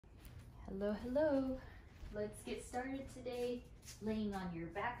Hello, hello. Let's get started today. Laying on your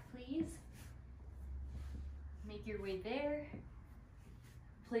back, please. Make your way there.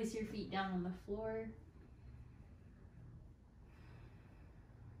 Place your feet down on the floor.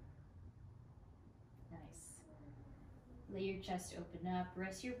 Nice. Lay your chest open up.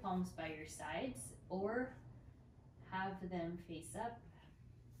 Rest your palms by your sides or have them face up.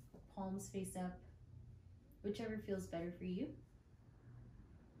 Palms face up. Whichever feels better for you.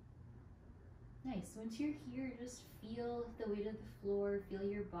 Nice. Once you're here, just feel the weight of the floor. Feel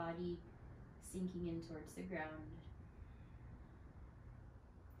your body sinking in towards the ground.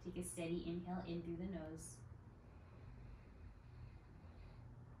 Take a steady inhale in through the nose.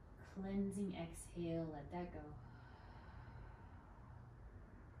 Cleansing exhale, let that go.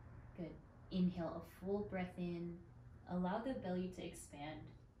 Good. Inhale a full breath in. Allow the belly to expand.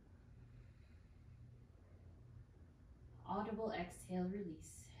 Audible exhale, release.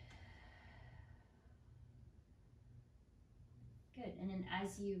 Good. And then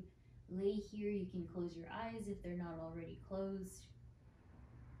as you lay here, you can close your eyes if they're not already closed.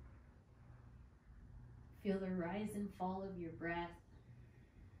 Feel the rise and fall of your breath.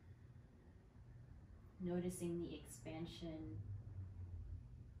 Noticing the expansion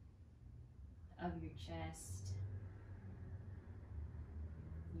of your chest,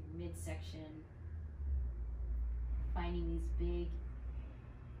 your midsection. Finding these big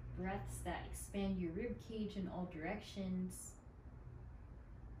breaths that expand your rib cage in all directions.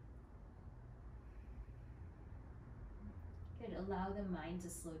 Good. Allow the mind to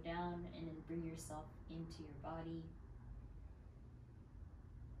slow down and then bring yourself into your body.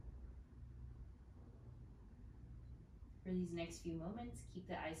 For these next few moments, keep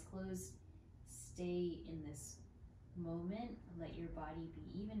the eyes closed. Stay in this moment. Let your body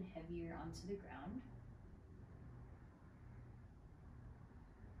be even heavier onto the ground.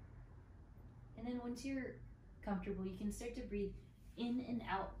 And then once you're comfortable, you can start to breathe in and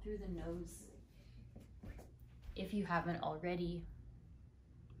out through the nose if you haven't already.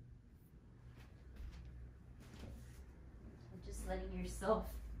 Just letting yourself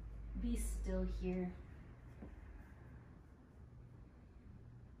be still here.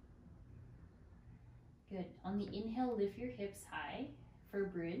 Good. On the inhale, lift your hips high for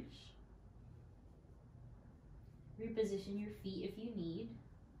bridge. Reposition your feet if you need.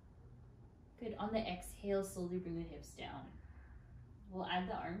 Good. On the exhale, slowly bring the hips down. We'll add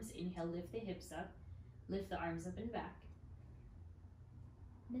the arms. Inhale, lift the hips up. Lift the arms up and back.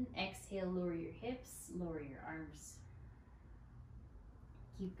 Then exhale, lower your hips, lower your arms.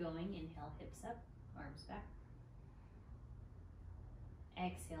 Keep going. Inhale, hips up, arms back.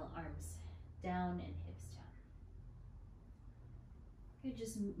 Exhale, arms down and hips down. Good.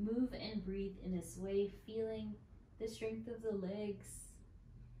 Just move and breathe in this way, feeling the strength of the legs,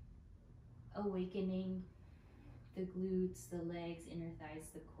 awakening the glutes, the legs, inner thighs,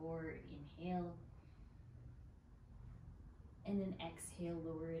 the core. Inhale. And then exhale,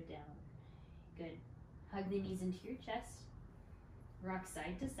 lower it down. Good. Hug the knees into your chest. Rock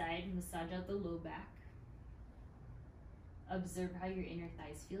side to side. Massage out the low back. Observe how your inner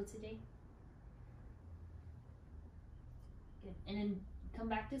thighs feel today. Good. And then come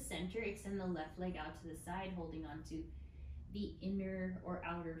back to center. Extend the left leg out to the side, holding on to the inner or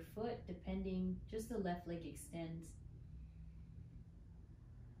outer foot, depending. Just the left leg extends.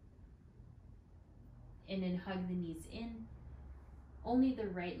 And then hug the knees in. Only the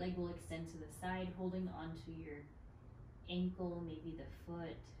right leg will extend to the side, holding onto your ankle, maybe the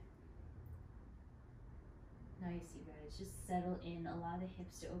foot. Nice, you guys. Just settle in. Allow the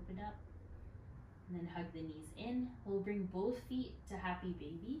hips to open up. And then hug the knees in. We'll bring both feet to happy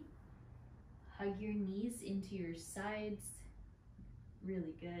baby. Hug your knees into your sides.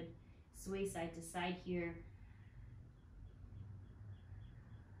 Really good. Sway side to side here.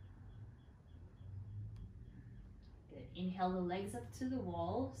 Good. Inhale the legs up to the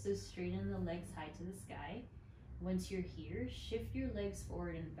wall. So straighten the legs high to the sky. Once you're here, shift your legs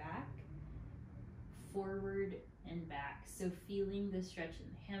forward and back. Forward and back. So feeling the stretch in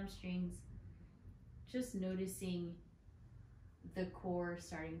the hamstrings. Just noticing the core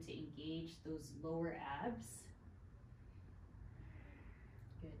starting to engage those lower abs.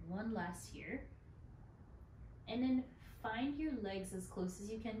 Good. One last here. And then find your legs as close as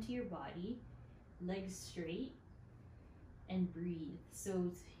you can to your body. Legs straight. And breathe.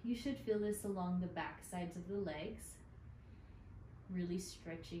 So you should feel this along the back sides of the legs. Really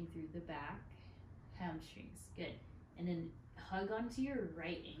stretching through the back. Hamstrings. Good. And then hug onto your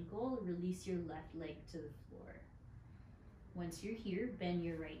right ankle. Release your left leg to the floor. Once you're here, bend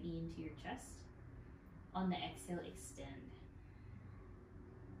your right knee into your chest. On the exhale, extend.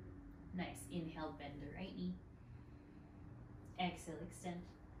 Nice. Inhale, bend the right knee. Exhale, extend.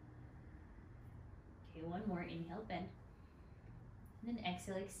 Okay, one more. Inhale, bend. And then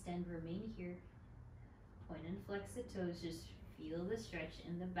exhale, extend. Remain here. Point and flex the toes. Just feel the stretch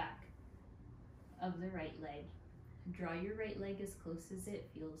in the back of the right leg. Draw your right leg as close as it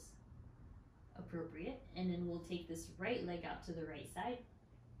feels appropriate. And then we'll take this right leg out to the right side.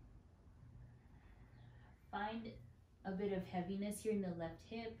 Find a bit of heaviness here in the left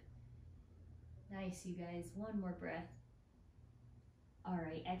hip. Nice, you guys. One more breath. All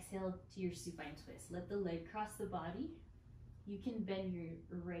right, exhale to your supine twist. Let the leg cross the body. You can bend your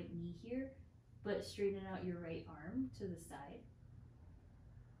right knee here, but straighten out your right arm to the side.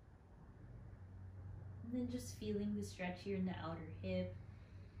 And then just feeling the stretch here in the outer hip.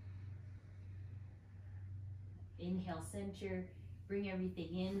 Inhale, center. Bring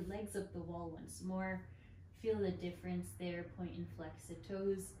everything in. Legs up the wall once more. Feel the difference there. Point and flex the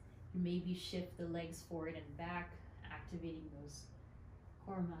toes. Maybe shift the legs forward and back, activating those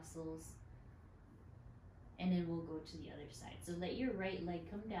core muscles. And then we'll go to the other side. So let your right leg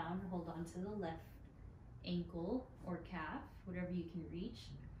come down. Hold on to the left ankle or calf, whatever you can reach.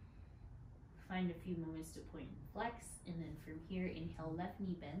 Find a few moments to point and flex. And then from here, inhale, left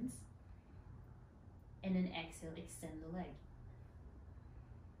knee bends. And then exhale, extend the leg.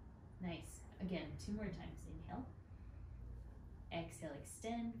 Nice. Again, 2 more times. Inhale. Exhale,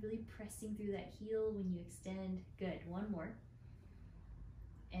 extend. Really pressing through that heel when you extend. Good. One more.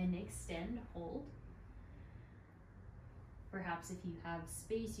 And extend, hold. Perhaps if you have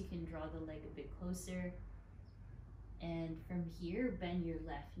space, you can draw the leg a bit closer. And from here, bend your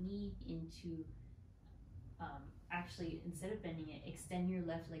left knee into, actually, instead of bending it, extend your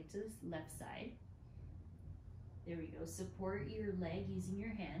left leg to the left side. There we go. Support your leg using your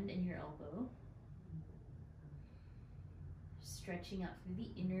hand and your elbow. Stretching out through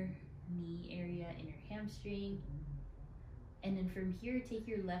the inner knee area, inner hamstring. And then from here, take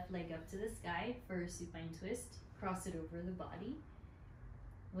your left leg up to the sky for a supine twist. Cross it over the body.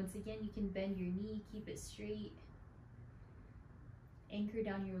 Once again, you can bend your knee, keep it straight. Anchor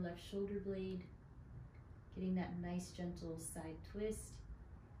down your left shoulder blade, getting that nice gentle side twist.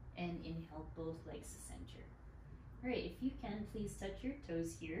 And inhale, both legs to center. All right, if you can, please touch your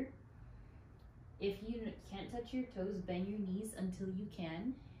toes here. If you can't touch your toes, bend your knees until you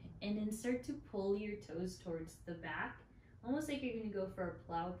can. And then start to pull your toes towards the back. Almost like you're gonna go for a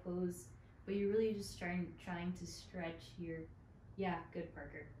plow pose, but you're really just trying to stretch your, yeah, good,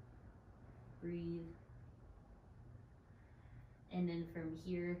 Parker. Breathe. And then from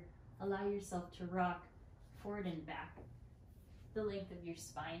here, allow yourself to rock forward and back the length of your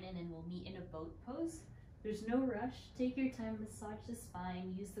spine, and then we'll meet in a boat pose. There's no rush. Take your time, massage the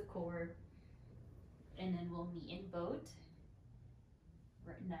spine, use the core, and then we'll meet in boat.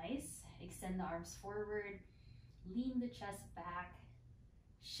 Nice. Extend the arms forward. Lean the chest back.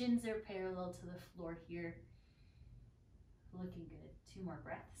 Shins are parallel to the floor here. Looking good. 2 more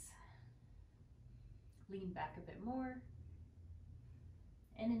breaths. Lean back a bit more.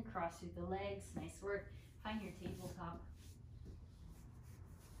 And then cross through the legs. Nice work. Find your tabletop.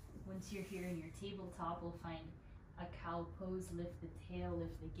 Once you're here in your tabletop, we'll find a cow pose. Lift the tail,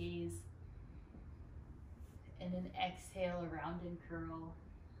 lift the gaze. And then exhale, round and curl.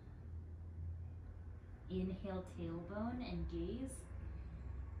 Inhale, tailbone and gaze.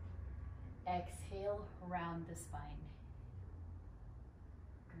 Exhale, round the spine.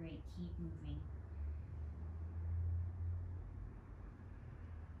 Great, keep moving.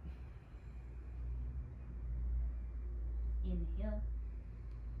 Inhale.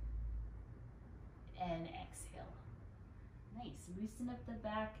 And exhale. Nice, loosen up the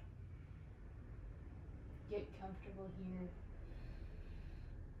back. Get comfortable here.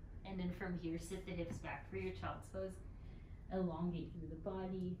 And then from here, sit the hips back for your child's pose. Elongate through the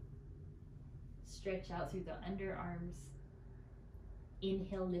body. Stretch out through the underarms.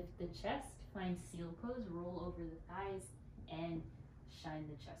 Inhale, lift the chest. Find seal pose, roll over the thighs, and shine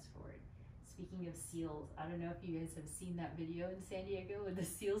the chest forward. Speaking of seals, I don't know if you guys have seen that video in San Diego with the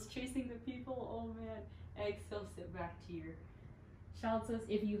seals chasing the people. Oh man. Exhale, sit back to your child's pose.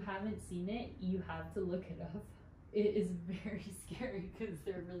 If you haven't seen it, you have to look it up. It is very scary because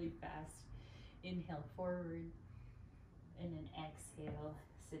they're really fast. Inhale forward, and then exhale,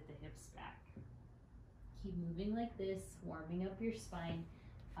 sit the hips back. Keep moving like this, warming up your spine,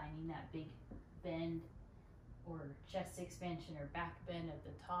 finding that big bend or chest expansion or back bend at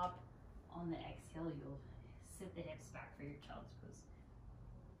the top. On the exhale, you'll sit the hips back for your child's pose.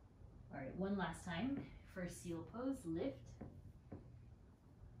 All right, one last time for seal pose, lift.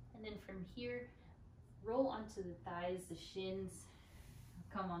 And then from here, roll onto the thighs, the shins,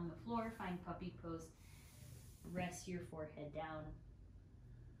 Come on the floor, find puppy pose. Rest your forehead down.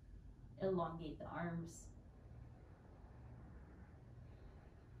 Elongate the arms.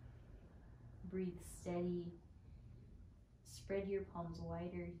 Breathe steady. Spread your palms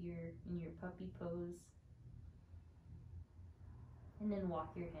wider here in your puppy pose. And then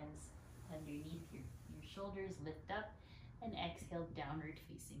walk your hands underneath your shoulders, lift up, and exhale, downward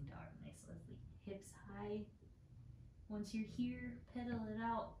facing dog. Nice, lovely. Hips high. Once you're here, pedal it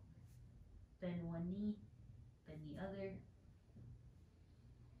out. Bend one knee, bend the other.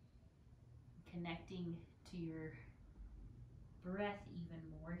 Connecting to your breath even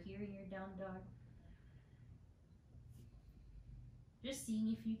more here in your down dog. Just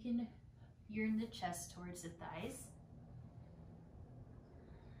seeing if you can yearn the chest towards the thighs.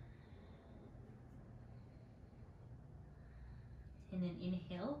 And then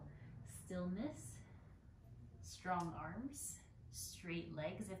inhale, stillness, strong arms, straight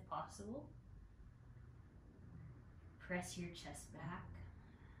legs if possible. Press your chest back.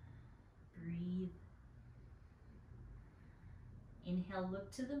 Breathe. Inhale,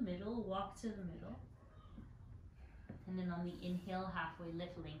 look to the middle, walk to the middle. And then on the inhale, halfway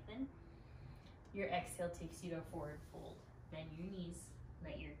lift, lengthen. Your exhale takes you to forward fold. Bend your knees,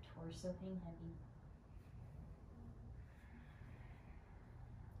 let your torso hang heavy.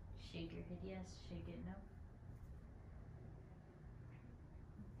 Shake your head yes, shake it no.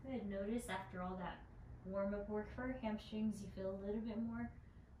 Good, notice after all that warm-up work for hamstrings, you feel a little bit more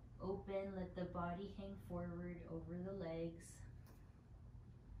open. Let the body hang forward over the legs.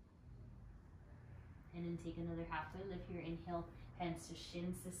 And then take another halfway lift here. Inhale, hands to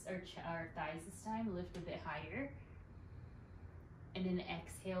shins or thighs this time. Lift a bit higher. And then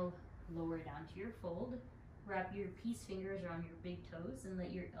exhale, lower down to your fold. Wrap your peace fingers around your big toes and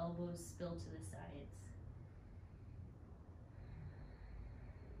let your elbows spill to the sides.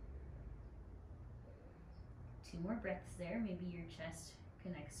 Two more breaths there. Maybe your chest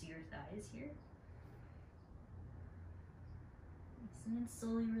connects to your thighs here. And then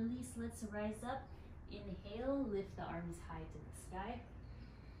slowly release. Let's rise up. Inhale, lift the arms high to the sky.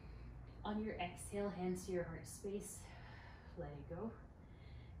 On your exhale, hands to your heart space. Let it go.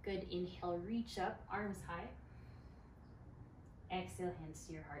 Good. Inhale, reach up, arms high. Exhale, hands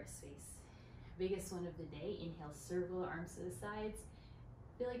to your heart space. Biggest one of the day. Inhale, circle, arms to the sides.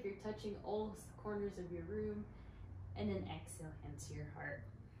 Feel like you're touching all corners of your room. And then exhale, hands to your heart.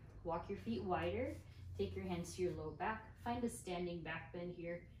 Walk your feet wider. Take your hands to your low back. Find a standing back bend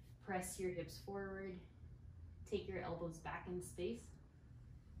here. Press your hips forward. Take your elbows back in space.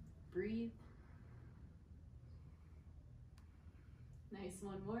 Breathe. Nice,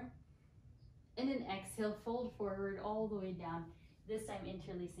 one more. And then exhale, fold forward all the way down. This time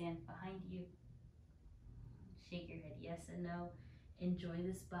interlace hands behind you. Shake your head yes and no. Enjoy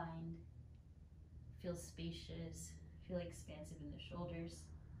this bind. Feel spacious. Feel expansive in the shoulders.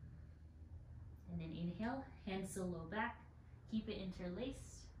 And then inhale, hands to low back. Keep it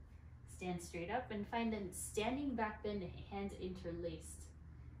interlaced. Stand straight up and find a standing back bend, hands interlaced.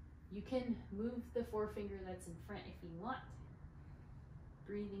 You can move the forefinger that's in front if you want.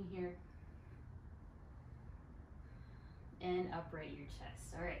 Breathing here. And upright your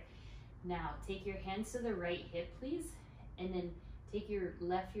chest. All right. Now take your hands to the right hip, please. And then take your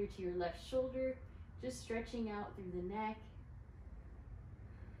left ear to your left shoulder, just stretching out through the neck.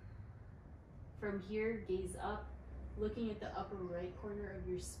 From here, gaze up, looking at the upper right corner of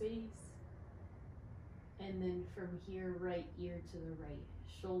your space. And then from here, right ear to the right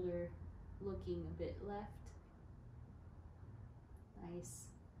shoulder, looking a bit left. Nice.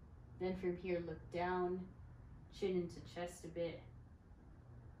 Then from here, look down, chin into chest a bit.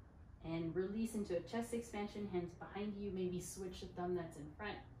 And release into a chest expansion, hands behind you. Maybe switch the thumb that's in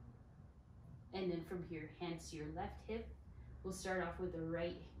front. And then from here, hands to your left hip. We'll start off with the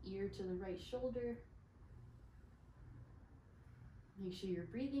right ear to the right shoulder. Make sure you're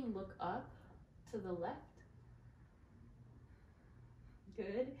breathing. Look up to the left.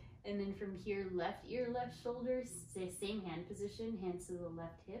 Good. And then from here, left ear, left shoulder. Same hand position, hands to the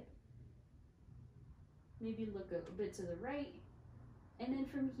left hip. Maybe look a bit to the right. And then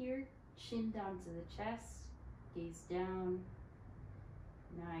from here, chin down to the chest. Gaze down.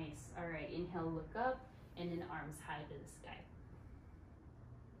 Nice. All right. Inhale, look up. And then arms high to the sky.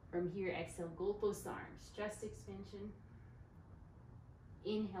 From here, exhale, goalpost arms, chest expansion.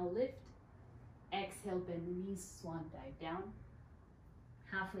 Inhale, lift. Exhale, bend the knees, swan dive down.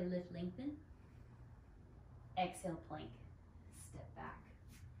 Halfway lift, lengthen. Exhale, plank, step back.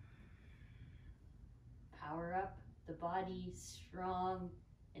 Power up the body, strong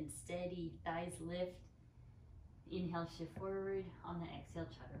and steady, thighs lift. Inhale, shift forward. On the exhale,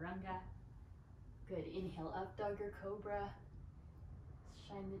 chaturanga. Good. Inhale, up dog or cobra.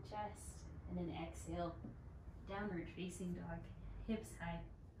 Shine the chest. And then exhale, downward facing dog. Hips high.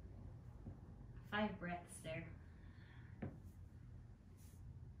 5 breaths there.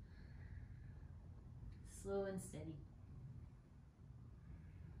 Slow and steady.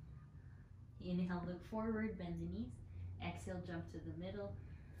 Inhale, look forward, bend the knees. Exhale, jump to the middle.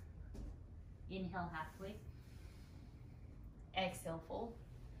 Inhale, halfway. Exhale, fold.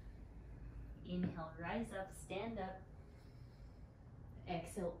 Inhale, rise up, stand up.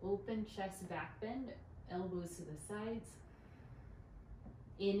 Exhale, open chest, back bend, elbows to the sides.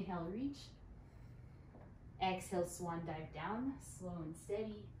 Inhale, reach. Exhale, swan dive down, slow and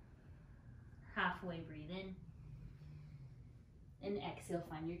steady. Halfway, breathe in. And exhale,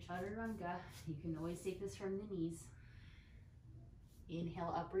 find your chaturanga. You can always take this from the knees.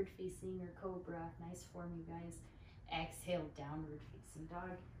 Inhale, upward facing or cobra. Nice form, you guys. Exhale, downward facing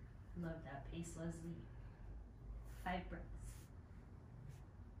dog. Love that pace, Leslie. 5 breaths.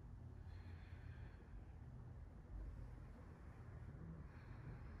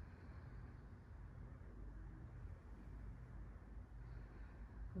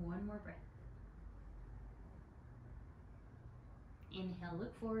 One more breath. Inhale,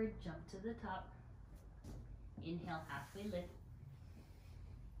 look forward, jump to the top. Inhale, halfway lift.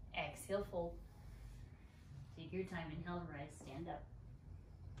 Exhale, fold. Take your time. Inhale, rise, stand up.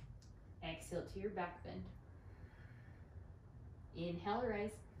 Exhale to your back bend. Inhale,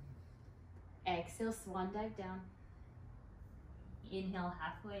 rise. Exhale, swan dive down. Inhale,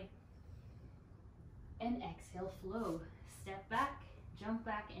 halfway. And exhale, flow. Step back, jump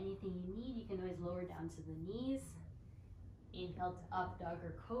back, anything you need. You can always lower down to the knees. Inhale to up dog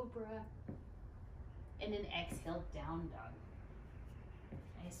or cobra. And then exhale, down dog.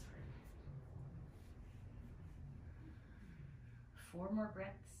 Nice work. 4 more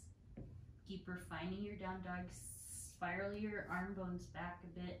breaths. Keep refining your down dog. Spiral your arm bones back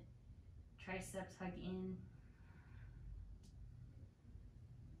a bit. Triceps hug in.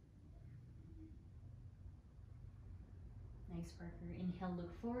 Nice, Parker. Inhale,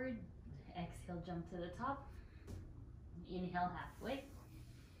 look forward. Exhale, jump to the top. Inhale, halfway.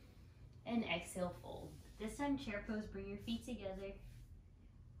 And exhale, fold. This time, chair pose. Bring your feet together.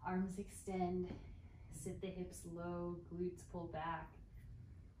 Arms extend. Sit the hips low. Glutes pull back.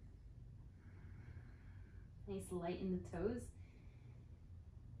 Nice, lighten the toes.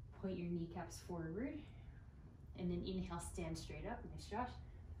 Point your kneecaps forward. And then inhale, stand straight up. Nice, Josh.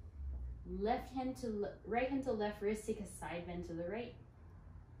 Left hand to right hand to left wrist. Take a side bend to the right.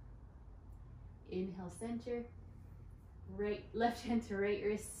 Inhale, center. Right, left hand to right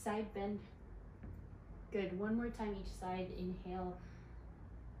wrist, side bend. Good. One more time each side. Inhale.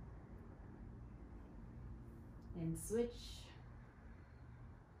 And switch.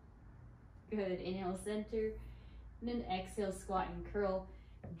 Good. Inhale, center. And then exhale, squat and curl.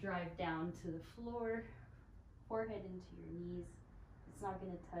 Drive down to the floor. Forehead into your knees. It's not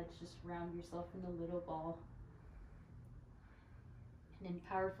going to touch. Just round yourself in a little ball. And then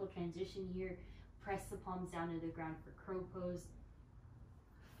powerful transition here. Press the palms down to the ground for crow pose.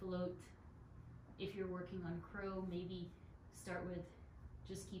 Float. If you're working on crow, maybe start with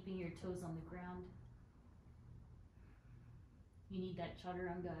just keeping your toes on the ground. You need that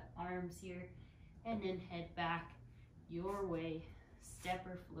chaturanga arms here. And then head back your way. Step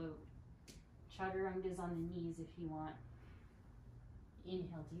or float. Chaturangas on the knees if you want.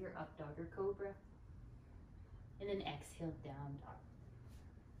 Inhale to your up dog or cobra. And then exhale, down dog.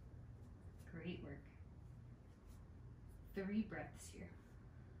 Great work. 3 breaths here.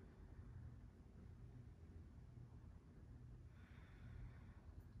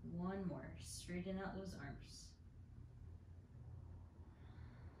 One more. Straighten out those arms.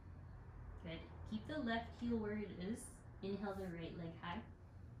 Good. Keep the left heel where it is. Inhale the right leg high.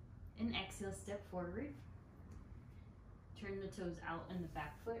 And exhale, step forward. Turn the toes out on the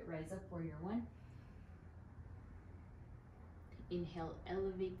back foot. Rise up, warrior 1. Inhale,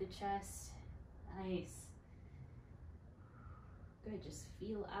 elevate the chest. Nice. Good, just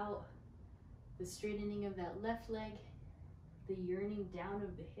feel out the straightening of that left leg, the yearning down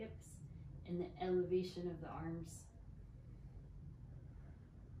of the hips, and the elevation of the arms.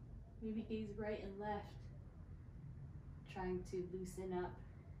 Maybe gaze right and left, trying to loosen up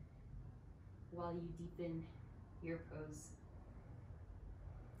while you deepen your pose.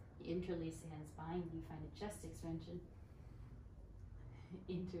 Interlace the hands behind you, find a chest extension.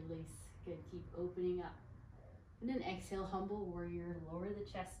 Interlace. Good. Keep opening up. And then exhale, humble warrior. Lower the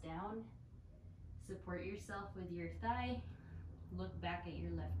chest down. Support yourself with your thigh. Look back at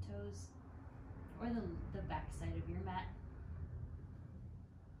your left toes or the back side of your mat.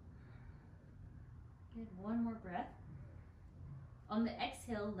 Good, one more breath. On the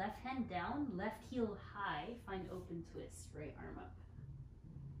exhale, left hand down, left heel high, find open twist, right arm up.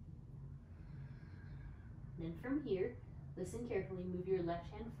 Then from here, listen carefully, move your left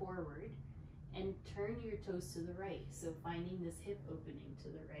hand forward and turn your toes to the right. So finding this hip opening to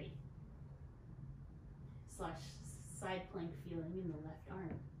the right. / side plank feeling in the left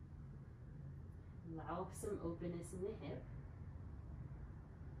arm. Allow some openness in the hip.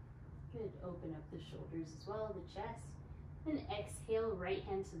 Good, open up the shoulders as well, the chest. Then exhale, right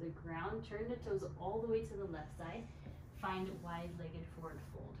hand to the ground, turn the toes all the way to the left side. Find wide-legged forward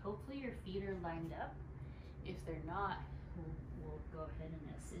fold. Hopefully your feet are lined up. If they're not, we'll go ahead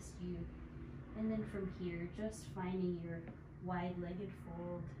and assist you. And then from here, just finding your wide-legged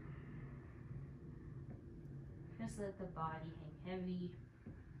fold. Just let the body hang heavy.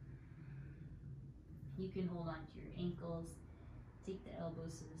 You can hold on to your ankles. Take the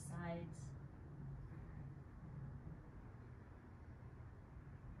elbows to the sides.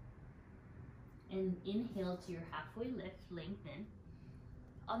 And inhale to your halfway lift, lengthen.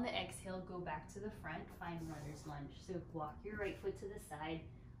 On the exhale, go back to the front, find runner's lunge. So walk your right foot to the side,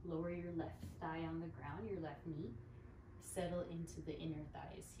 lower your left thigh on the ground, your left knee. Settle into the inner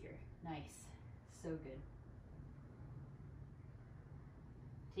thighs here. Nice, so good.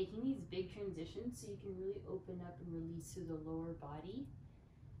 Taking these big transitions so you can really open up and release through the lower body.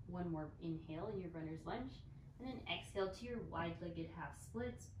 One more inhale in your runner's lunge, and then exhale to your wide-legged half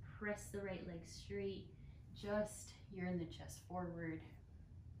splits. Press the right leg straight, just yearn the chest forward.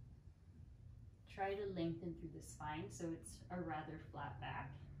 Try to lengthen through the spine so it's a rather flat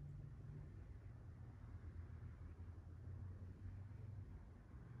back.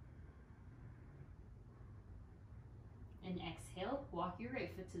 And exhale, walk your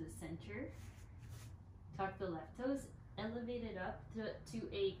right foot to the center. Tuck the left toes, elevate it up to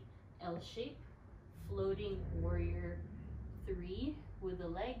a L shape, floating warrior 3 with the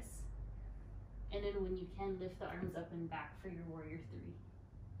legs. And then when you can, lift the arms up and back for your warrior 3.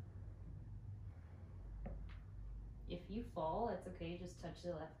 If you fall, that's okay, just touch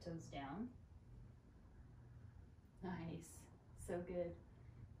the left toes down. Nice, so good.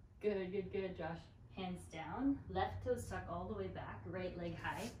 Good, good, good, Josh. Hands down, left toes tuck all the way back, right leg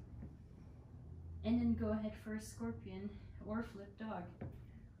high. And then go ahead for a scorpion or flip dog.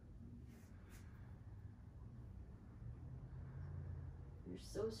 You're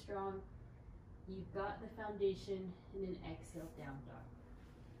so strong. You've got the foundation, and then exhale, down dog.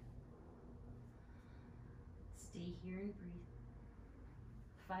 Stay here and breathe.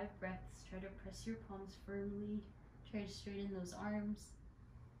 5 breaths. Try to press your palms firmly. Try to straighten those arms.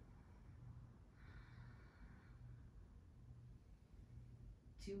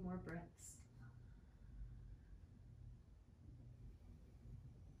 Two more breaths.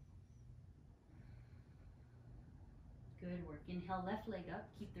 Good work. Inhale, left leg up.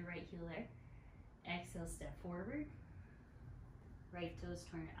 Keep the right heel there. Exhale, step forward. Right toes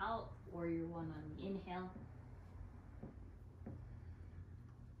turn out. Warrior 1 on the inhale.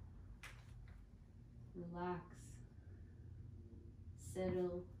 Relax.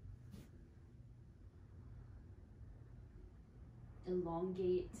 Settle.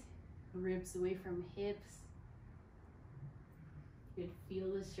 Elongate. Ribs away from hips. Good.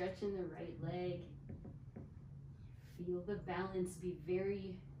 Feel the stretch in the right leg. Feel the balance be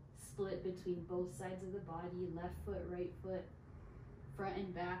very split between both sides of the body, left foot, right foot, front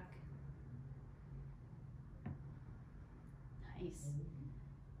and back. Nice.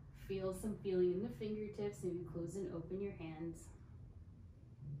 Feel some feeling in the fingertips. Maybe close and open your hands.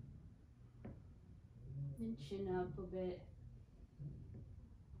 And chin up a bit.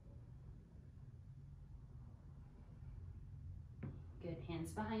 Good. Hands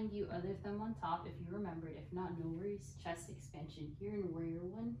behind you, other thumb on top if you remembered. If not, no worries. Chest expansion here in warrior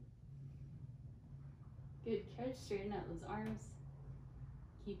 1. Good. Try to straighten out those arms.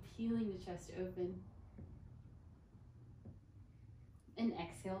 Keep peeling the chest open. And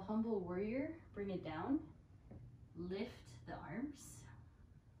exhale, humble warrior. Bring it down. Lift the arms.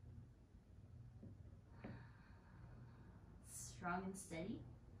 Strong and steady.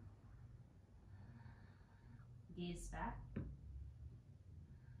 Gaze back.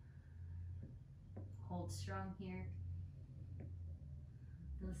 Hold strong here.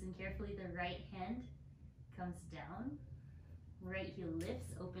 Listen carefully. The right hand comes down. Right heel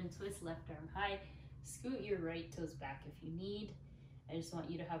lifts. Open twist. Left arm high. Scoot your right toes back if you need. I just want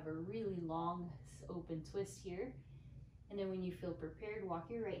you to have a really long open twist here. And then when you feel prepared, walk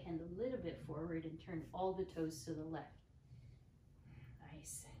your right hand a little bit forward and turn all the toes to the left.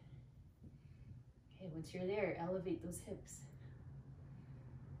 Nice. Okay, once you're there, elevate those hips.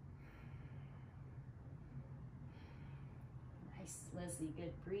 Nice, Leslie,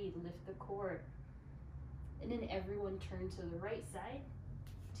 good. Breathe, lift the core. And then everyone turn to the right side,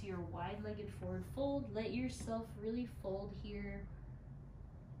 to your wide-legged forward fold. Let yourself really fold here.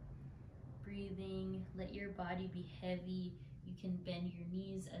 Breathing, let your body be heavy. You can bend your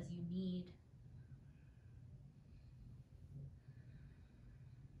knees as you need.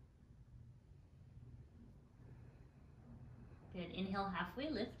 Good, inhale, halfway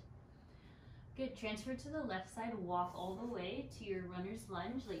lift. Good, transfer to the left side, walk all the way to your runner's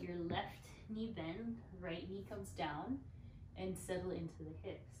lunge. Let your left knee bend, right knee comes down, and settle into the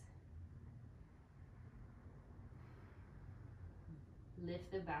hips.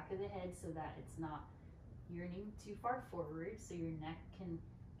 Lift the back of the head so that it's not yearning too far forward, so your neck can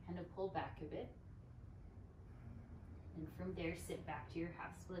kind of pull back a bit. And from there, sit back to your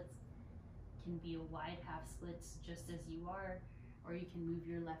half splits. Can be a wide half splits just as you are, or you can move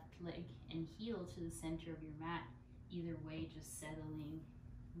your left leg and heel to the center of your mat. Either way, just settling,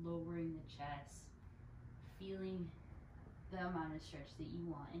 lowering the chest, feeling the amount of stretch that you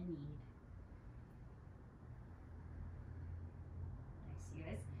want and need. Nice, you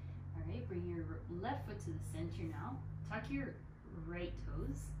guys. All right, bring your left foot to the center now. Tuck your right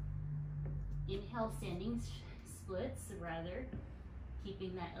toes. Inhale, standing splits, rather.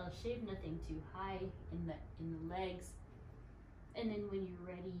 Keeping that L shape, nothing too high in the legs. And then when you're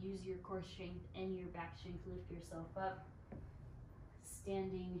ready, use your core strength and your back strength, lift yourself up.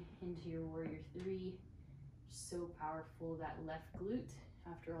 Standing into your warrior three. So powerful, that left glute,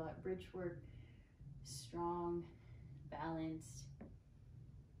 after all that bridge work. Strong, balanced.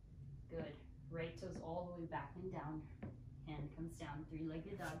 Good. Right toes all the way back and down. Hand comes down,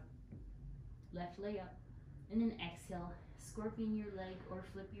 three-legged dog. Left leg up. And then exhale, scorpion your leg or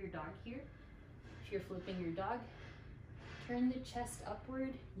flip your dog here. If you're flipping your dog, turn the chest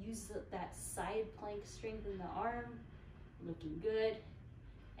upward. Use that side plank strength in the arm. Looking good.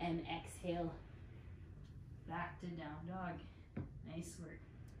 And exhale, back to down dog. Nice work.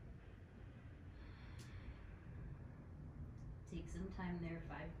 Take some time there,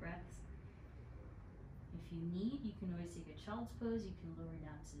 5 breaths. If you need, you can always take a child's pose. You can lower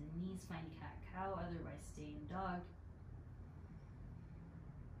down to the knees, find cat-cow, otherwise stay in dog.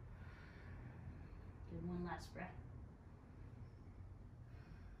 Good, one last breath.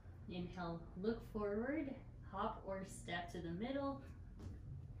 Inhale, look forward, hop or step to the middle.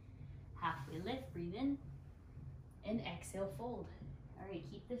 Halfway lift, breathe in. And exhale, fold. All right,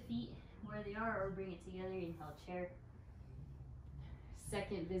 keep the feet where they are or bring it together. Inhale, chair.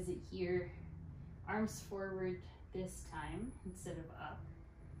 Second visit here. Arms forward this time instead of up.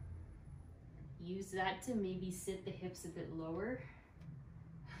 Use that to maybe sit the hips a bit lower.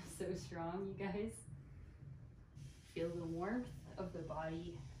 So strong, you guys. Feel the warmth of the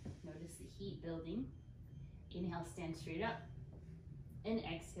body. Notice the heat building. Inhale, stand straight up. And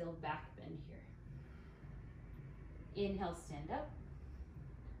exhale, back bend here. Inhale, stand up.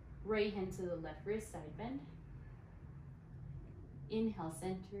 Right hand to the left wrist, side bend. Inhale,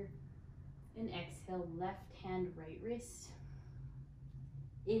 center. And exhale, left hand, right wrist.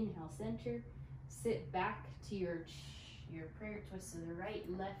 Inhale, center. Sit back to your prayer twist to the right,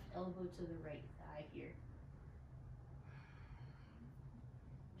 left elbow to the right thigh here.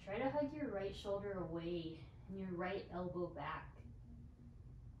 Try to hug your right shoulder away and your right elbow back.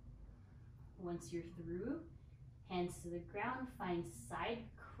 Once you're through, hands to the ground, find side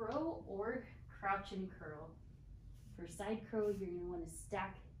crow or crouch and curl. For side crow, you're going to want to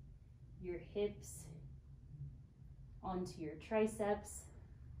stack your hips onto your triceps.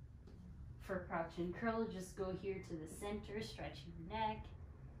 For crouch and curl, just go here to the center, stretch your neck.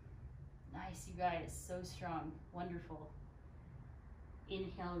 Nice, you guys, so strong, wonderful.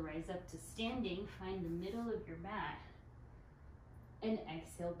 Inhale, rise up to standing, find the middle of your mat, and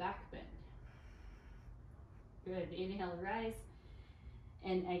exhale, back bend. Good, inhale, rise,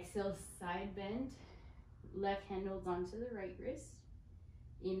 and exhale, side bend. Left hand holds onto the right wrist.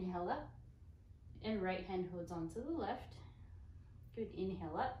 Inhale up, and right hand holds onto the left. Good,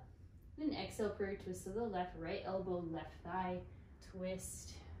 inhale up. Then exhale, prayer twist to the left, right elbow, left thigh,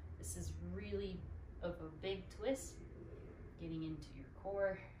 twist. This is really of a big twist. Getting into your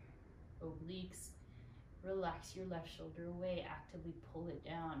core, obliques. Relax your left shoulder away, actively pull it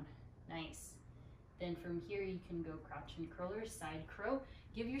down. Nice. Then from here, you can go crouch and curl or side crow.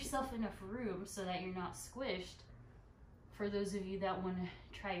 Give yourself enough room so that you're not squished. For those of you that want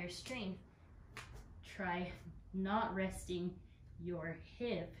to try your strength, try not resting your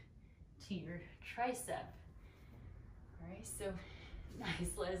hip to your tricep. All right, so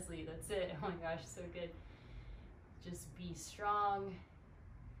Nice, Leslie, that's it. Oh my gosh, so good. Just be strong.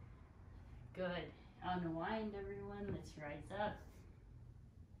 Good. Unwind, everyone. Let's rise up.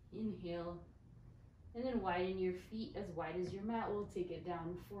 Inhale. And then widen your feet as wide as your mat. We'll take it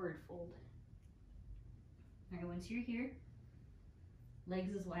down, forward fold. All right, once you're here,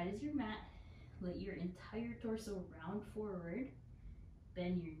 legs as wide as your mat. Let your entire torso round forward.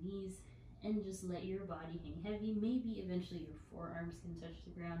 Bend your knees and just let your body hang heavy. Maybe eventually your forearms can touch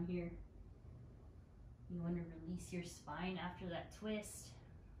the ground here. You want to release your spine after that twist.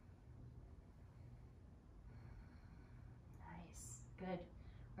 Nice, good.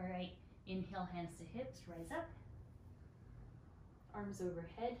 All right, inhale, hands to hips, rise up. Arms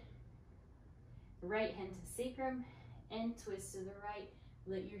overhead. Right hand to sacrum and twist to the right.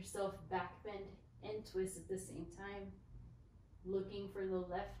 Let yourself back bend and twist at the same time. Looking for the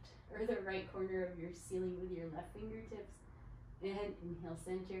left or the right corner of your ceiling with your left fingertips. And inhale,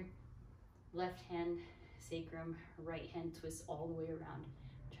 center. Left hand, sacrum, right hand, twist all the way around.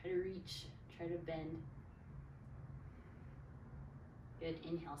 Try to reach, try to bend. Good,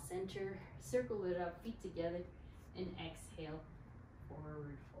 inhale, center. Circle it up, feet together. And exhale,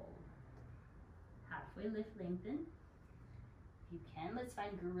 forward fold. Halfway lift, lengthen. If you can, let's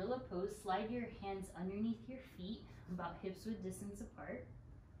find gorilla pose. Slide your hands underneath your feet, about hips width distance apart.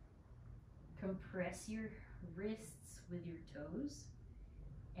 Compress your wrists with your toes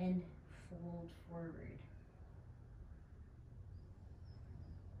and fold forward.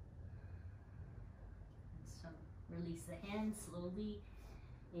 So release the hands slowly.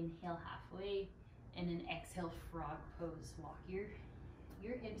 Inhale halfway and then exhale, frog pose. Walk your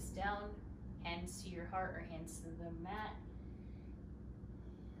hips down, hands to your heart or hands to the mat.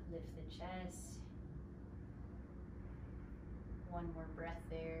 Lift the chest. One more breath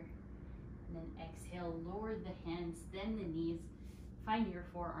there. And then exhale, lower the hands, then the knees. Find your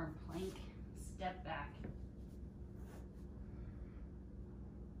forearm plank. Step back.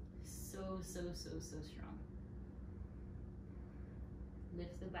 So strong.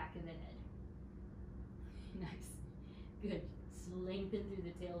 Lift the back of the head. Nice. Good. Lengthen through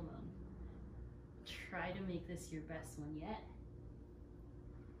the tailbone. Try to make this your best one yet.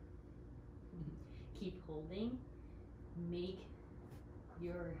 Keep holding. Make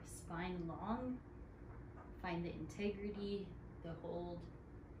your spine long. Find the integrity, the hold,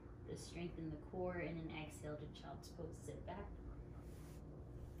 the strength in the core, and then exhale to child's pose. Sit back.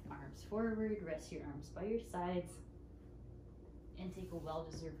 Arms forward. Rest your arms by your sides. And take a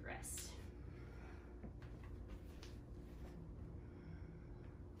well-deserved rest.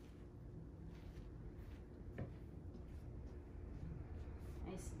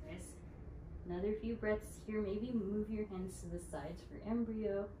 Nice, guys. Another few breaths here. Maybe move your hands to the sides for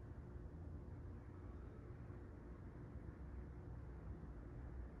embryo.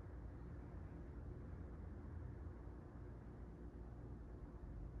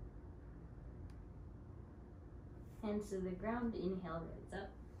 Hands to the ground. Inhale, rise up.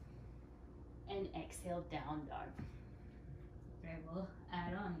 And exhale, down dog. All right, we'll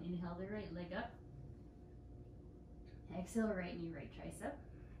add on. Inhale the right leg up. Exhale, right knee, right tricep.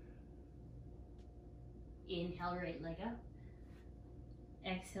 Inhale, right leg up.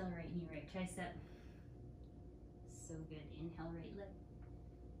 Exhale, right knee, right tricep. So good. Inhale, right leg.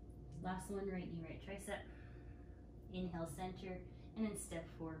 Last one, right knee, right tricep. Inhale, center, and then step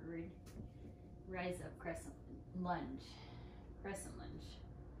forward. Rise up, crescent lunge. Crescent lunge.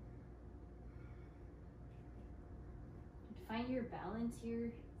 Find your balance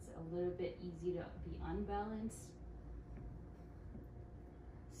here. It's a little bit easy to be unbalanced.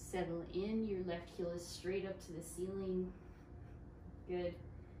 Settle in. Your left heel is straight up to the ceiling. Good.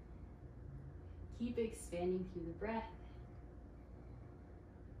 Keep expanding through the breath.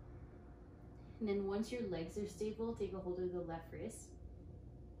 And then once your legs are stable, take a hold of the left wrist.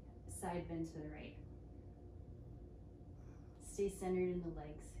 Side bend to the right. Stay centered in the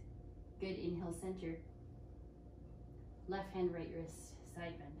legs. Good. Inhale, center. Left hand, right wrist,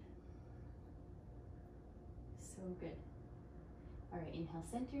 side bend. So good. All right, inhale,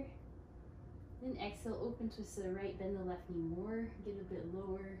 center. Then exhale, open twist to the right, bend the left knee more, get a bit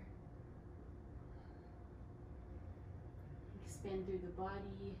lower. Expand through the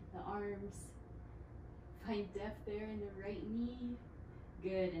body, the arms. Find depth there in the right knee.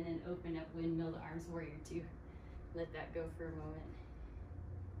 Good, and then open up, windmill the arms, warrior two. Let that go for a moment.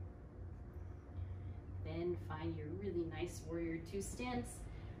 Then find your really nice warrior two stance.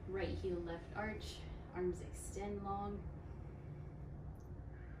 Right heel, left arch, arms extend long.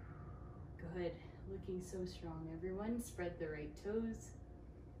 Good, looking so strong, everyone. Spread the right toes.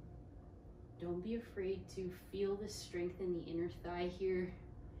 Don't be afraid to feel the strength in the inner thigh here,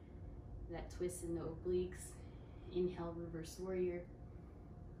 that twist in the obliques. Inhale, reverse warrior.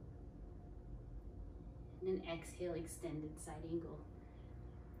 And then exhale, extended side angle.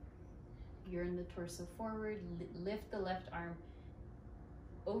 You're in the torso forward, lift the left arm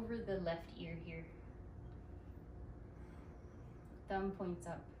over the left ear here. Thumb points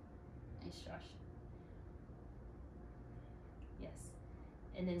up. Nice, Josh. Yes.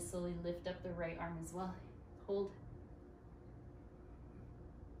 And then slowly lift up the right arm as well. Hold.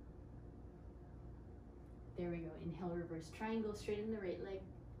 There we go. Inhale, reverse triangle, straighten the right leg.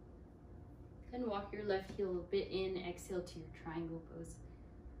 Then walk your left heel a bit in, exhale to your triangle pose.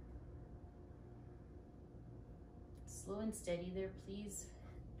 Slow and steady there, please.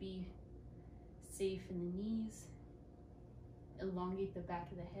 Be safe in the knees. Elongate the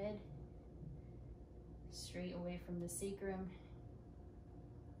back of the head. Straight away from the sacrum.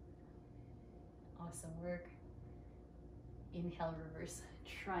 Awesome work. Inhale, reverse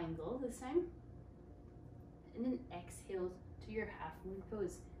triangle this time. And then exhale to your half moon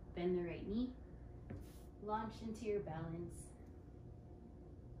pose. Bend the right knee. Launch into your balance.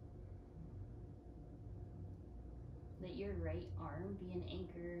 Let your right arm be an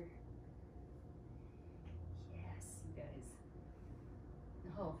anchor. Yes, you guys.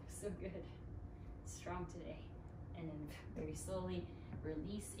 Oh, so good. Strong today. And then very slowly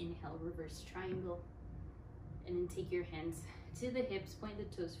release. Inhale, reverse triangle. And then take your hands to the hips, point the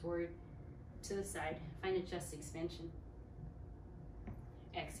toes forward to the side. Find a chest expansion.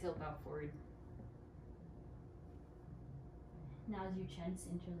 Exhale, bow forward. Now as you chest,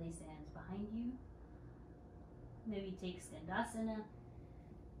 interlace the hands behind you. Maybe take Skandasana,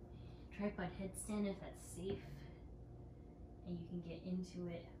 tripod headstand if that's safe, and you can get into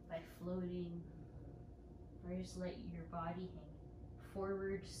it by floating, or just let your body hang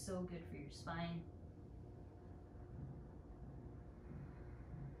forward. So good for your spine.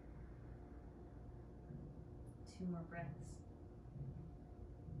 Two more breaths.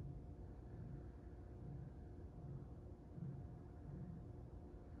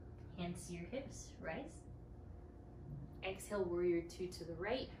 Hands to your hips, rise. Exhale, warrior two to the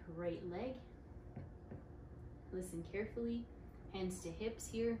right, right leg. Listen carefully. Hands to hips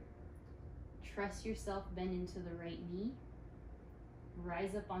here. Trust yourself, bend into the right knee.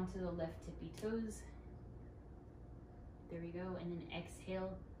 Rise up onto the left tippy toes. There we go. And then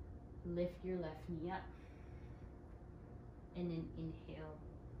exhale, lift your left knee up. And then inhale,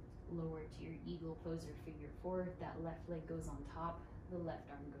 lower to your eagle pose or figure four. That left leg goes on top, the left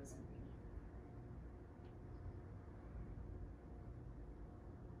arm goes underneath.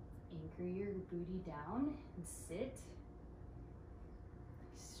 Anchor your booty down and sit.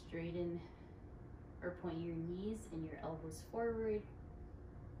 Straighten or point your knees and your elbows forward.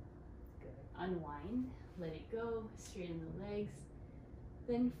 Good. Unwind, let it go, straighten the legs.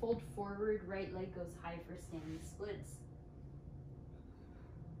 Then fold forward, right leg goes high for standing splits.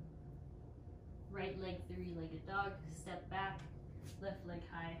 Right leg, three-legged dog, step back, left leg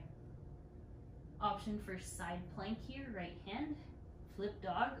high. Option for side plank here, right hand, flip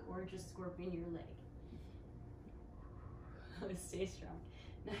dog, or just scorpion your leg. Stay strong.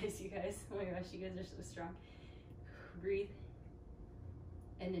 Nice, you guys. Oh my gosh, you guys are so strong. Breathe.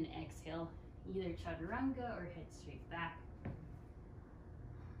 And then exhale, either chaturanga or head straight back.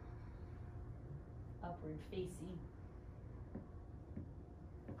 Upward facing.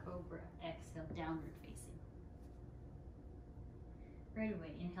 Cobra. Exhale, downward facing. Right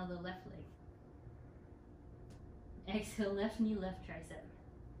away, inhale the left leg. Exhale, left knee, left tricep.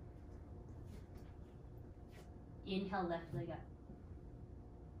 Inhale, left leg up.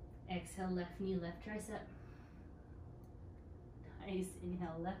 Exhale, left knee, left tricep. Nice.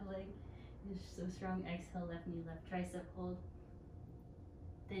 Inhale, left leg. You're so strong. Exhale, left knee, left tricep. Hold.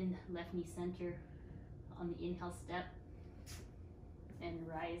 Then left knee center on the inhale step. And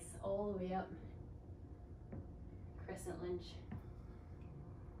rise all the way up. Crescent lunge.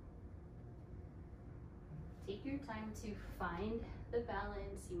 Take your time to find the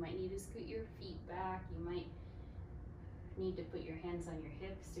balance. You might need to scoot your feet back. You might need to put your hands on your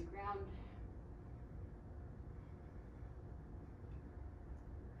hips to ground.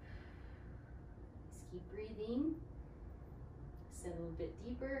 Just keep breathing. Settle a bit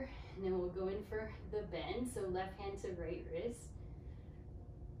deeper, and then we'll go in for the bend. So left hand to right wrist.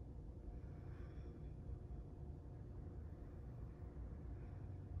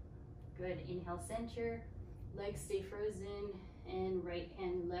 Good. Inhale, center. Legs stay frozen, and right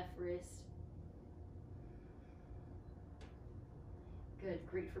hand, left wrist. Good,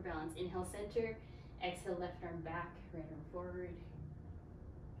 great for balance. Inhale, center. Exhale, left arm back, right arm forward.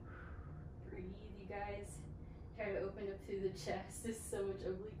 Breathe, you guys. Try to open up through the chest. There's so much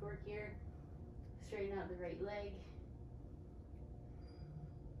oblique work here. Straighten out the right leg.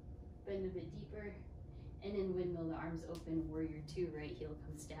 Bend a bit deeper. And then windmill the arms open, warrior two, right heel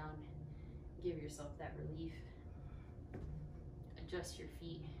comes down. Give yourself that relief. Adjust your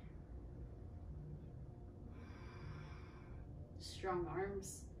feet. Strong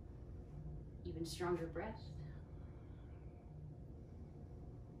arms, even stronger breath.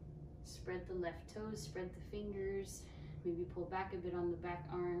 Spread the left toes, spread the fingers, maybe pull back a bit on the back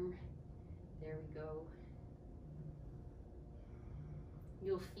arm. There we go.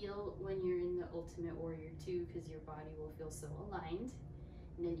 You'll feel when you're in the ultimate warrior two because your body will feel so aligned.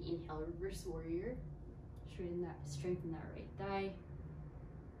 And then inhale, reverse warrior. Strengthen that right thigh.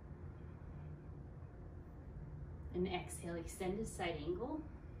 And exhale, extend a side angle.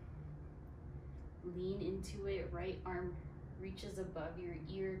 Lean into it, right arm reaches above your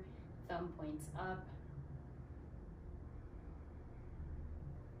ear, thumb points up.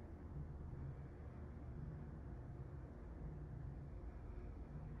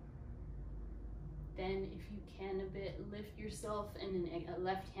 Then if you can a bit, lift yourself and then a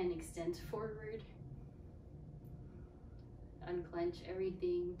left hand extends forward. Unclench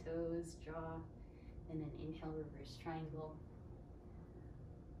everything, toes, jaw, and then inhale, reverse triangle.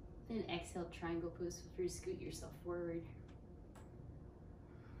 Then exhale, triangle pose. Feel free to scoot yourself forward.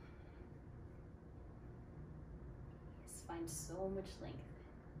 Just find so much length.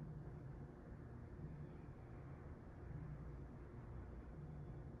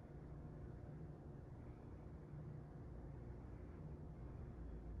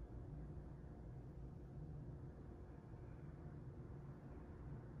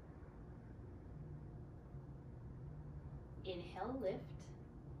 Inhale, lift,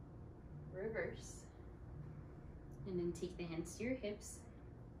 reverse, and then take the hands to your hips,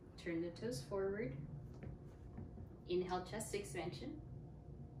 turn the toes forward, inhale, chest expansion.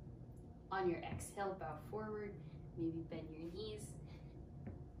 On your exhale, bow forward, maybe bend your knees,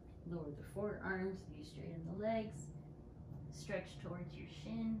 lower the forearms, maybe straighten the legs, stretch towards your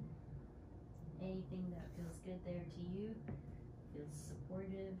shin, anything that feels good there to you, feels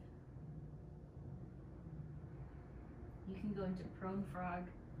supportive. You can go into prone frog,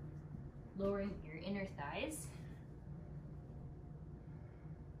 lowering your inner thighs.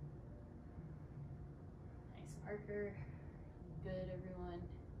 Nice marker. Good, everyone.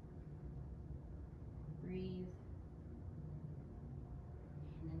 Breathe.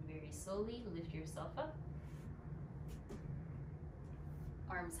 And then very slowly lift yourself up.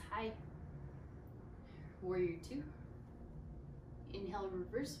 Arms high. Warrior two. Inhale,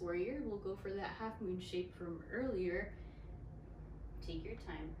 reverse warrior. We'll go for that half moon shape from earlier. Take your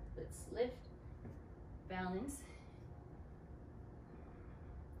time. Let's lift, balance.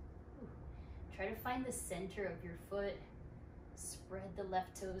 Try to find the center of your foot. Spread the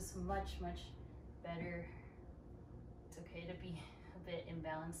left toes much, much better. It's okay to be a bit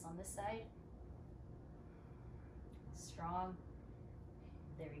imbalanced on this side. Strong.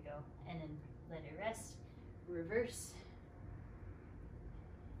 There we go. And then let it rest. Reverse.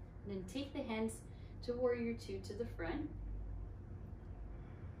 And then take the hands to warrior two to the front.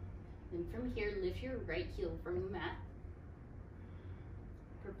 Then from here, lift your right heel from the mat.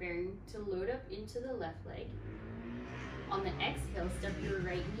 Preparing to load up into the left leg. On the exhale, step your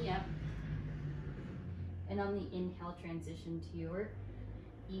right knee up. And on the inhale, transition to your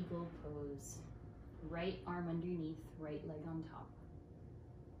eagle pose. Right arm underneath, right leg on top.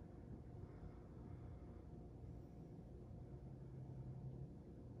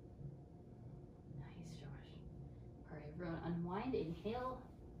 Nice, Josh. All right, everyone, unwind, inhale.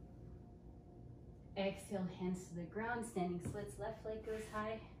 Exhale, hands to the ground, standing splits, left leg goes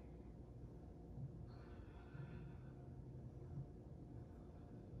high.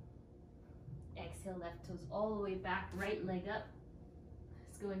 Exhale, left toes all the way back, right leg up.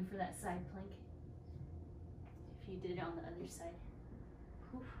 Let's go in for that side plank. If you did it on the other side.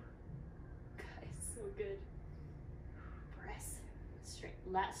 Whew. Guys, so good. Press,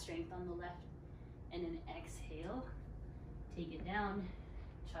 lat strength on the left. And then exhale, take it down,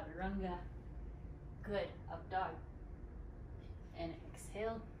 chaturanga. Good, up dog. And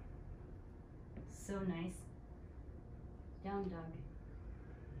exhale. So nice. Down dog.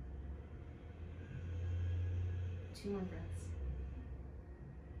 2 more breaths.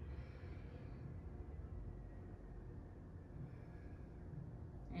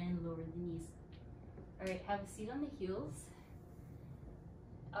 And lower the knees. All right, have a seat on the heels.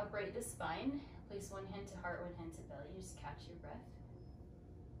 Upright the spine. Place one hand to heart, one hand to belly. Just catch your breath.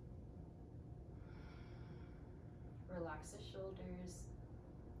 Relax the shoulders.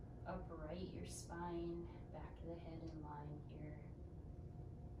 Upright your spine, back of the head in line here.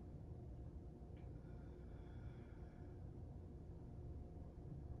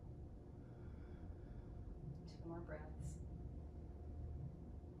 2 more breaths.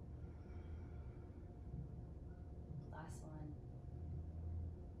 Last one.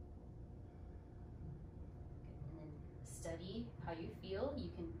 Good. And then study how you feel. You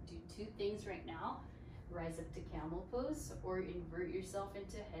can do 2 things right now. Rise up to camel pose or invert yourself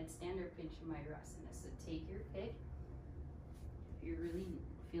into headstand or Panchamayurasana. So take your pick. If you're really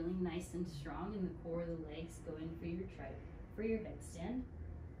feeling nice and strong in the core of the legs, go in for your headstand.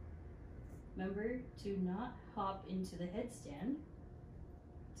 Remember to not hop into the headstand.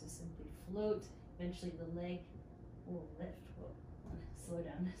 So simply float. Eventually the leg will lift. Whoa. Slow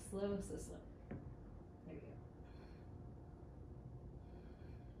down. Slow. There you go.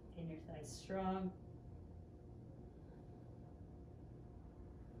 Inner thighs strong.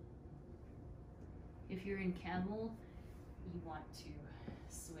 If you're in camel, you want to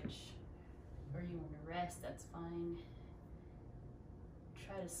switch or you want to rest, that's fine.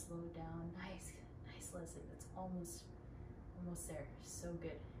 Try to slow down. Nice, Leslie. That's almost there. So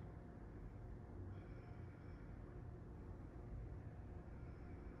good.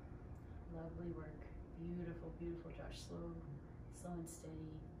 Lovely work. Beautiful, Josh. Slow and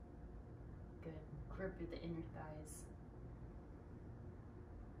steady. Good. Grip with the inner thighs.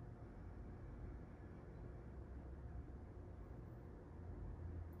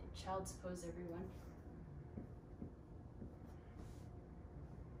 Child's pose, everyone.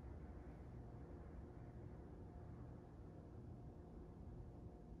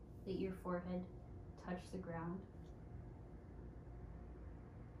 Let your forehead touch the ground.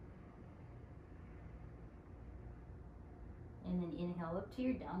 And then inhale up to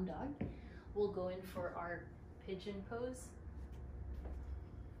your down dog. We'll go in for our pigeon pose.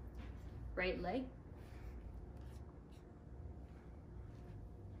 Right leg.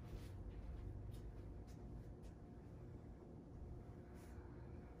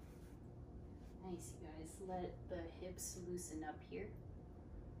 Nice, you guys. Let the hips loosen up here.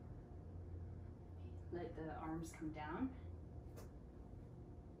 Let the arms come down.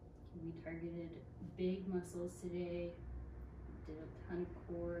 We targeted big muscles today. Did a ton of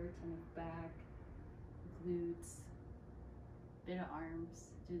core, ton of back, glutes, bit of arms.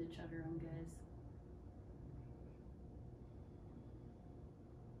 Do the chaturanga, guys.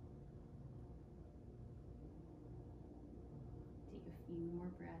 Take a few more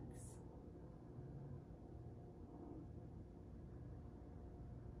breaths.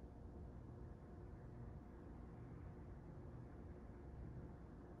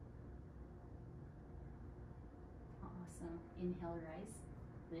 Awesome. Inhale, rise.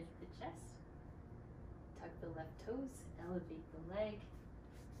 Lift the chest. Tuck the left toes. Elevate the leg.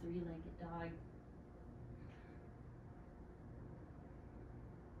 3-legged dog.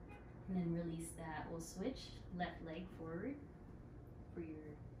 And then release that. We'll switch. Left leg forward for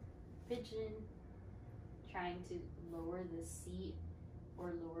your pigeon. Trying to lower the seat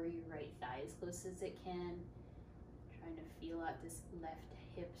or lower your right thigh as close as it can. Trying to feel out this left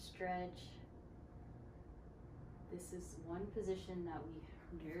hip stretch. This is one position that we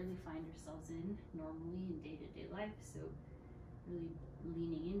rarely find ourselves in normally in day-to-day life, so really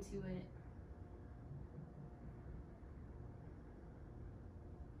leaning into it.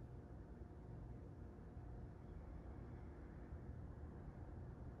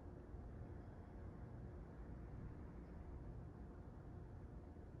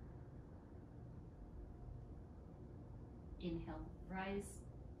 Inhale, rise.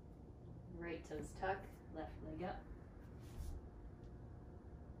 Right toes tuck, left leg up.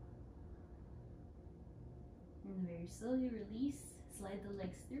 And very slowly release, slide the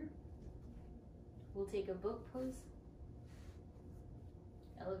legs through. We'll take a boat pose.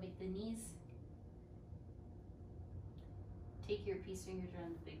 Elevate the knees. Take your peace fingers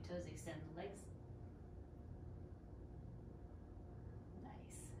around the big toes, extend the legs.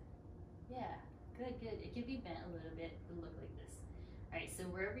 Nice. Yeah, good. It can be bent a little bit to look like this. All right, so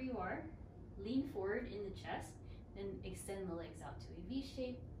wherever you are, lean forward in the chest, then extend the legs out to a V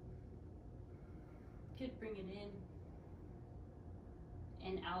shape. Good, bring it in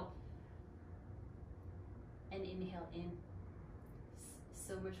and out and inhale in.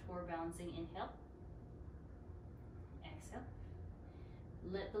 So much more balancing. Inhale, exhale.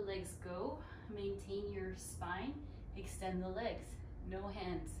 Let the legs go. Maintain your spine. Extend the legs. No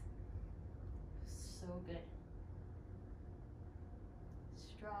hands. So good.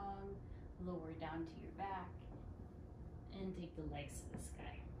 Strong. Lower down to your back. And take the legs to the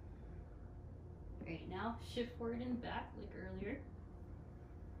sky. Great, now shift forward and back like earlier.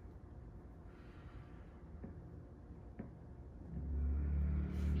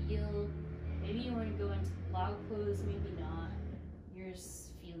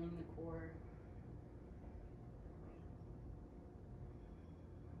 4.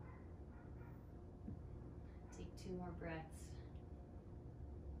 Take 2 more breaths.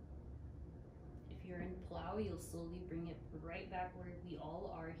 If you're in plow, you'll slowly bring it right back where we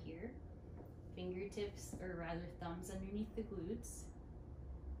all are here. Fingertips, or rather thumbs underneath the glutes.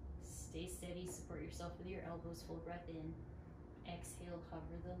 Stay steady, support yourself with your elbows, full breath in. Exhale,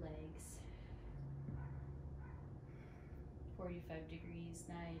 hover the legs. 45 degrees,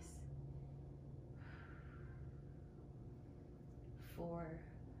 nice. 4,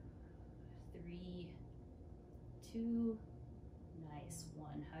 3, 2, nice.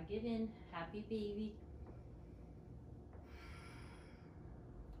 1, hug it in, happy baby.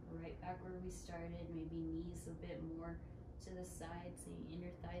 Right back where we started, maybe knees a bit more to the side, so your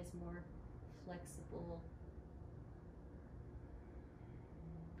inner thighs more flexible.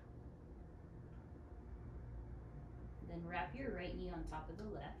 Then wrap your right knee on top of the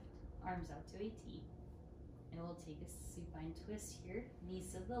left, arms out to a T. And we'll take a supine twist here,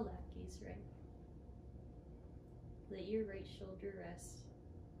 knees to the left, gaze right. Let your right shoulder rest.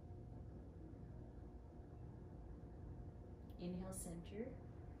 Inhale, center.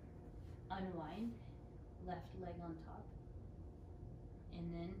 Unwind, left leg on top.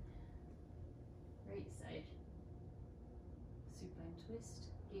 And then right side. Supine twist,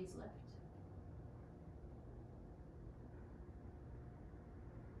 gaze left.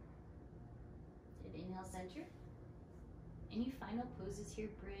 Good, inhale, center. Any final poses here,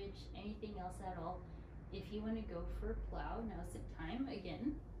 bridge, anything else at all? If you want to go for plow, now's the time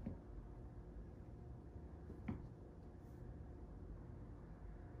again.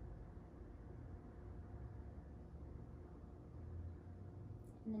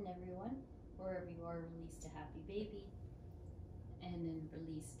 And then everyone, wherever you are, release to happy baby. And then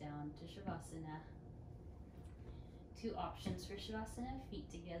release down to Shavasana. 2 options for Shavasana, feet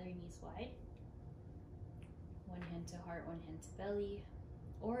together, knees wide. 1 hand to heart, 1 hand to belly.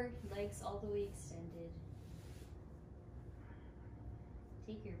 Or legs all the way extended.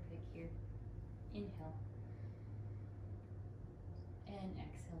 Take your pick here. Inhale. And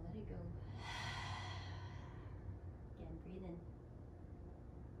exhale, let it go. Again, breathe in.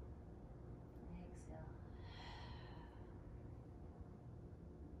 Exhale.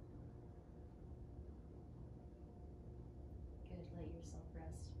 Good, let yourself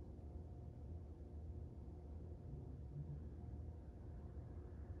rest.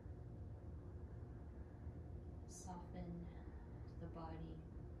 Soften the body.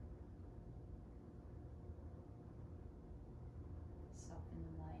 Soften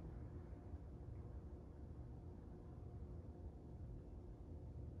the mind.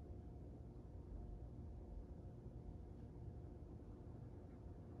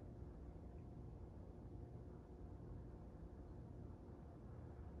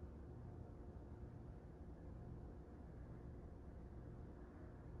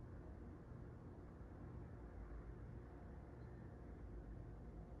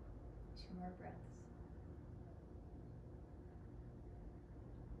 Two more breaths.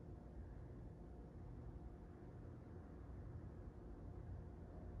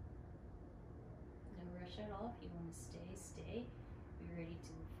 No rush at all. If you want to stay, stay. If you're ready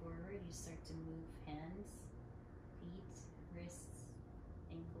to move forward, you start to move hands, feet, wrists,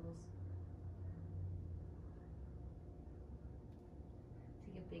 ankles.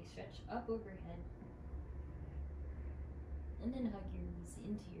 Take a big stretch up overhead. And then hug your knees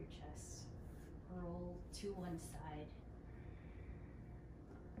into your chest. Roll to one side.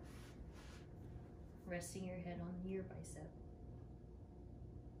 Resting your head on your bicep.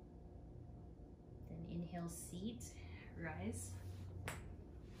 Then inhale, seat, rise.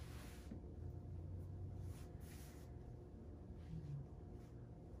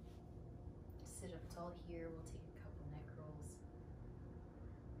 Sit up tall here. We'll take a couple neck rolls.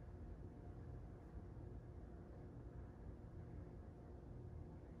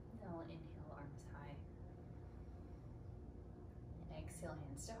 Now we'll inhale, arms high. And exhale,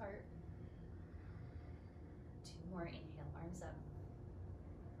 hands to heart. 2 more, inhale, arms up.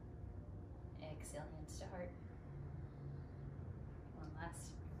 Exhale, hands to heart. 1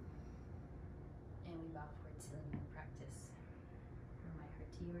 last. And we bow forward to the new practice. From my heart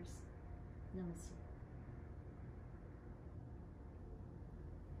to yours. Namaste.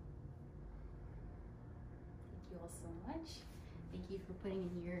 Thank you all so much. Thank you for putting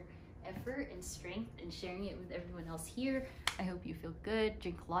in your effort and strength and sharing it with everyone else here. I hope you feel good.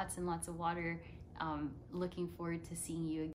 Drink lots and lots of water. Looking forward to seeing you again.